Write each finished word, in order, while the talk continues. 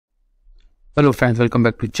Hello friends, welcome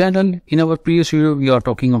back to channel. In our previous video, we are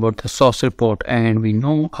talking about the SOS report and we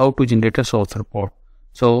know how to generate a SOS report.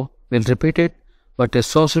 So we'll repeat it. What is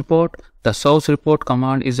SOS report? The SOS report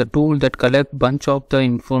command is a tool that collects bunch of the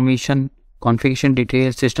information, configuration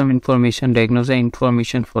details, system information, diagnosis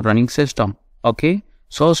information for running system. Okay,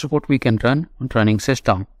 SOS report we can run on running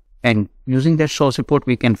system, and using that SOS report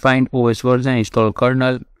we can find OS version, install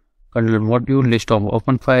kernel module, list of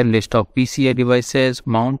open file, list of PCI devices,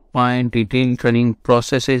 mount point, detailed running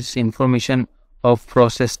processes, information of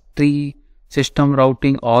process tree, system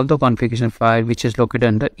routing, all the configuration file which is located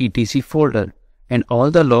under etc folder, and all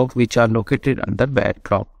the logs which are located under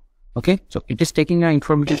backlog. Okay, so it is taking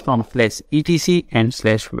information from /etc and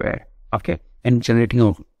 /where. Okay, and generating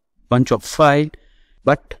a bunch of file,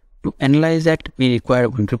 but to analyze that we require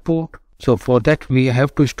one report. So for that we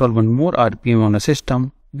have to install one more RPM on a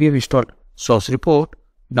system. We have installed SOS report.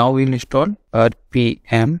 Now we will install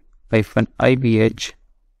rpm-ibh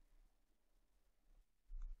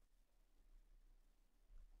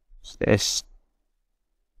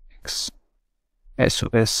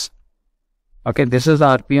xsos. Okay, this is the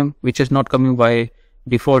RPM which is not coming by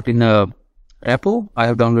default in a repo. I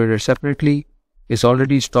have downloaded it separately. It's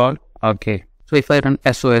already installed. Okay, so if I run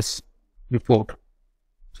SOS report,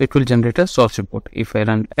 so it will generate a SOS report. If I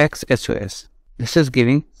run xsos, this is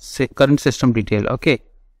giving current system detail. Okay,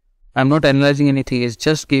 I'm not analyzing anything. It's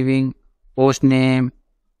just giving host name,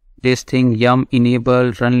 this thing, yum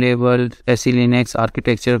enable, run label, SE Linux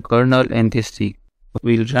architecture, kernel, and this thing.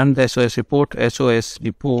 We'll run the SOS report,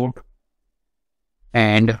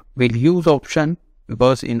 and we'll use option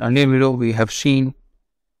because in earlier video we have seen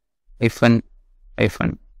 -all.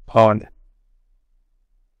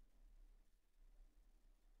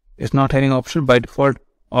 It's not having option by default.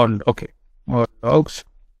 All okay. Or logs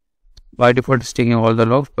by default is taking all the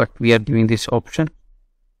logs, but we are giving this option.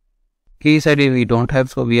 Case ID we don't have,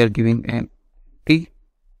 so we are giving empty.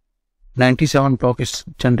 97 block is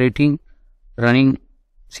generating, running.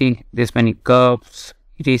 See this many curves,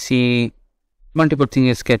 etc. Multiple things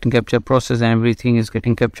is getting captured, process and everything is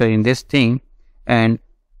getting captured in this thing. And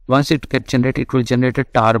once it gets generated, it will generate a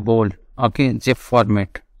tarball. Okay, zip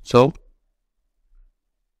format. So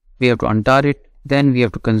we have to untar it. Then we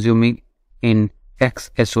have to consume it in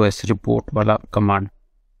xsos report wala command.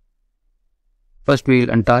 First we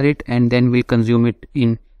will untar it and then we'll consume it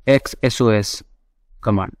in xsos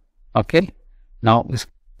command. Okay, now let's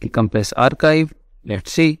compress archive.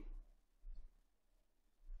 Let's see.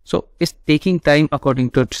 So it's taking time according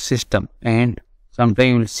to system, and sometimes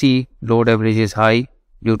you'll see load average is high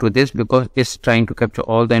due to this because it's trying to capture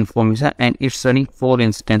all the information and it's running 4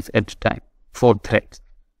 instances at a time, 4 threads.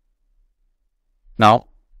 Now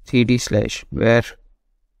cd/where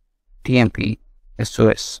tmp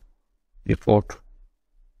sos report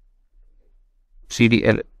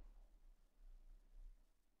cdl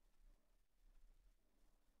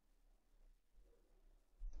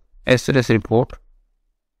sos report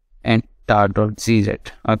and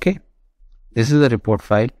tar.gz. Okay, this is the report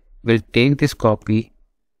file. We'll take this copy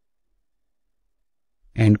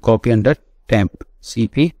and copy under temp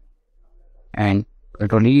cp and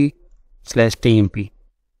Ctrl+E/tmp.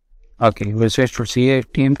 Okay, we'll switch to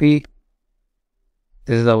tmp.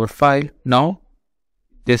 This is our file. Now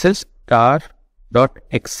this is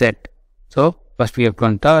tar.xset. So first we have to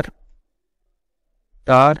untar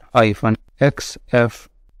tar-xf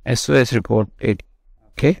sos report 80.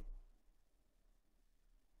 Okay,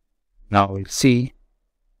 now we'll see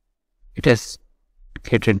it has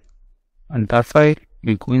created untar file.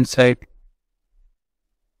 We'll go inside.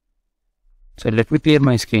 So let me clear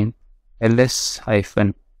my screen. ls-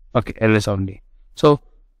 okay, ls only. So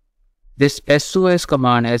this SOS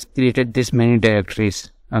command has created this many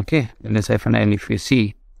directories. Okay, ls-l if you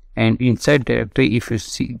see, and inside directory if you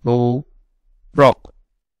see go proc.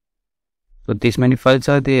 So these many files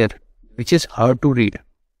are there which is hard to read.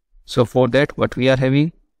 So for that what we are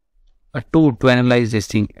having a tool to analyze this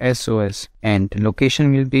thing SOS, and the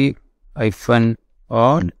location will be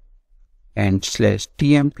 -all and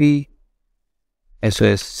 /tmp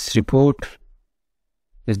SOS report.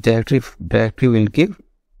 This directory will give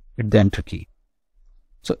it the enter key.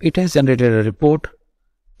 So it has generated a report.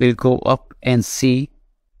 We'll go up and see.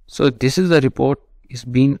 So this is the report is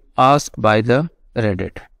being asked by the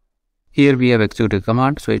Reddit. Here we have executed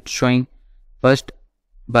command. So it's showing first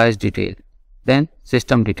BIOS detail, then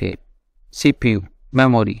system detail, CPU,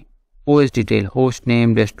 memory, OS detail, host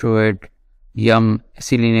name, destroyed, yum,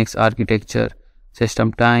 SE Linux architecture,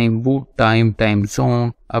 system time, boot time, time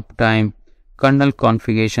zone, uptime, kernel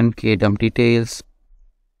configuration, kdump details,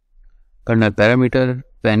 kernel parameter,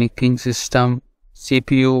 panicking system,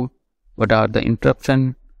 CPU, what are the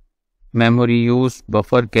interruption, memory use,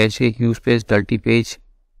 buffer, cache, use page, dirty page,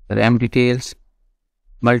 RAM details,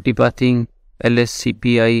 multipathing,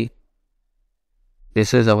 LSCPI.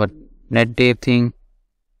 This is our net dev thing,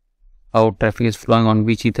 how traffic is flowing on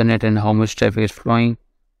which Ethernet and how much traffic is flowing,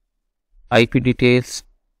 IP details.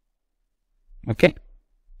 Okay,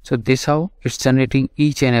 so this how it's generating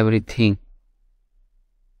each and everything.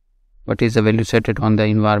 What is the value set on the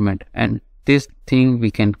environment, and this thing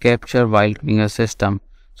we can capture while doing a system.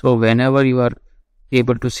 So whenever you are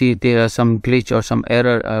able to see there are some glitch or some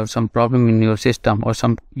error or some problem in your system, or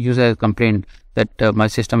some user complaint that my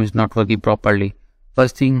system is not working properly,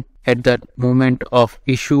 first thing, at that moment of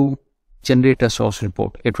issue, generate a source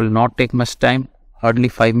report. It will not take much time, hardly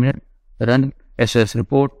 5 minutes. Run SOS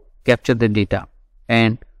report, capture the data,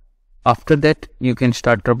 and after that you can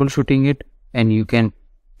start troubleshooting it, and you can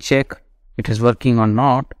check it is working or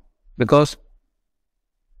not, because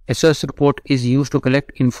SOS report is used to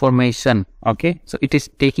collect information. Okay, so it is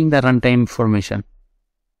taking the runtime information.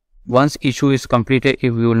 Once issue is completed,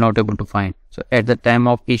 if you will not able to find, so at the time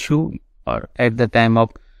of issue or at the time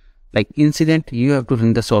of like incident, you have to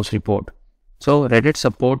run the source report. So Reddit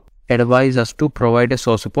support advise us to provide a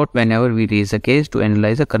source report whenever we raise a case to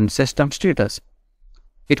analyze the current system status.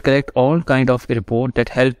 It collects all kind of report that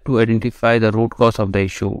help to identify the root cause of the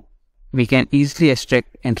issue. We can easily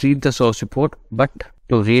extract and read the source report, but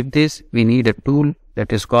to read this, we need a tool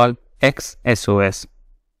that is called xsos.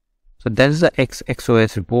 So that is the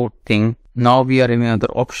xsos report thing. Now we are having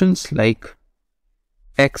other options like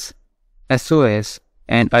xsos,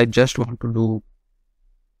 and I just want to do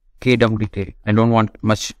kdump detail. I don't want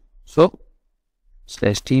much. So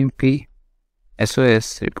 /tmp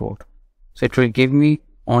SOS report. So it will give me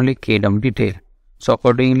only kdump detail. So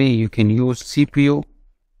accordingly, you can use CPU,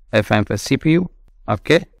 FM plus CPU,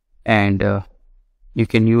 okay, and you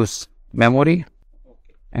can use memory,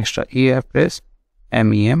 extra EF plus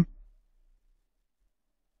MEM.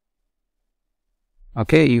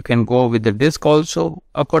 Okay, you can go with the disk also.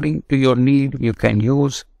 According to your need, you can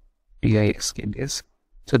use disk disk.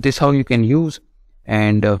 So this how you can use.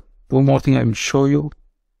 And two more things I will show you.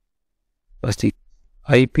 First the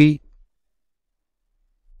IP.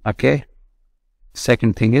 Okay.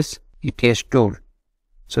 Second thing is ETS tool.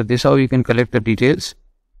 So this how you can collect the details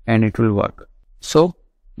and it will work. So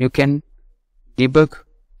you can debug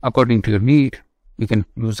according to your need. You can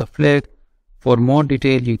use a flag. For more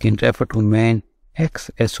detail, you can refer to main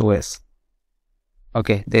xsos.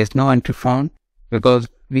 Okay, there is no entry found because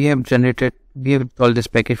we have all this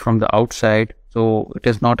package from the outside, so it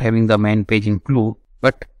is not having the main page include.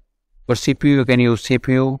 But for CPU, you can use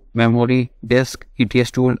CPU, memory, disk,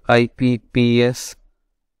 ETS tool, IP, PES.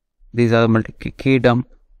 These are kdump,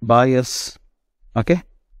 BIOS. Okay,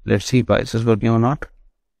 let's see BIOS is working or not.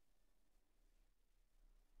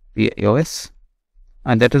 BIOS,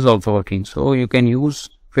 and that is also working. So you can use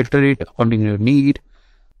filter it according to your need.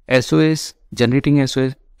 SOS, generating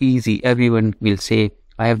SOS easy. Everyone will say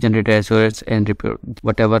I have generated SOS and report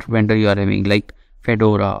whatever vendor you are having, like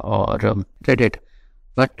Fedora or Reddit.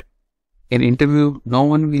 But in interview, no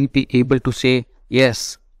one will be able to say,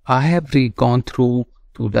 yes, I have gone through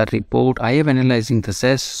to the report. I am analyzing the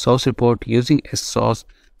SOS report using xsos.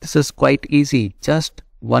 This is quite easy. Just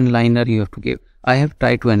one liner you have to give. I have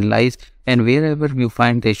tried to analyze, and wherever you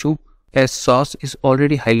find the issue, xsos is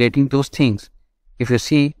already highlighting those things. If you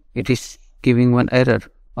see, it is giving one error.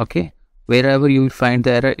 Okay, wherever you will find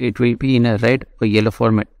the error, it will be in a red or yellow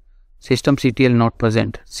format. Systemctl not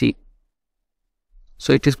present. See,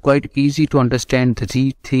 so it is quite easy to understand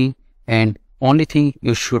the thing, and only thing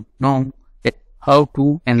you should know is how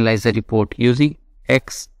to analyze the report using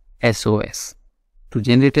xsos. To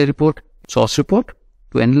generate a report, source report,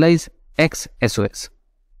 to analyze xsos.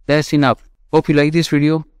 That's enough. Hope you like this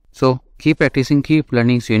video. So keep practicing, keep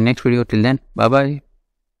learning. See you in next video. Till then, bye bye.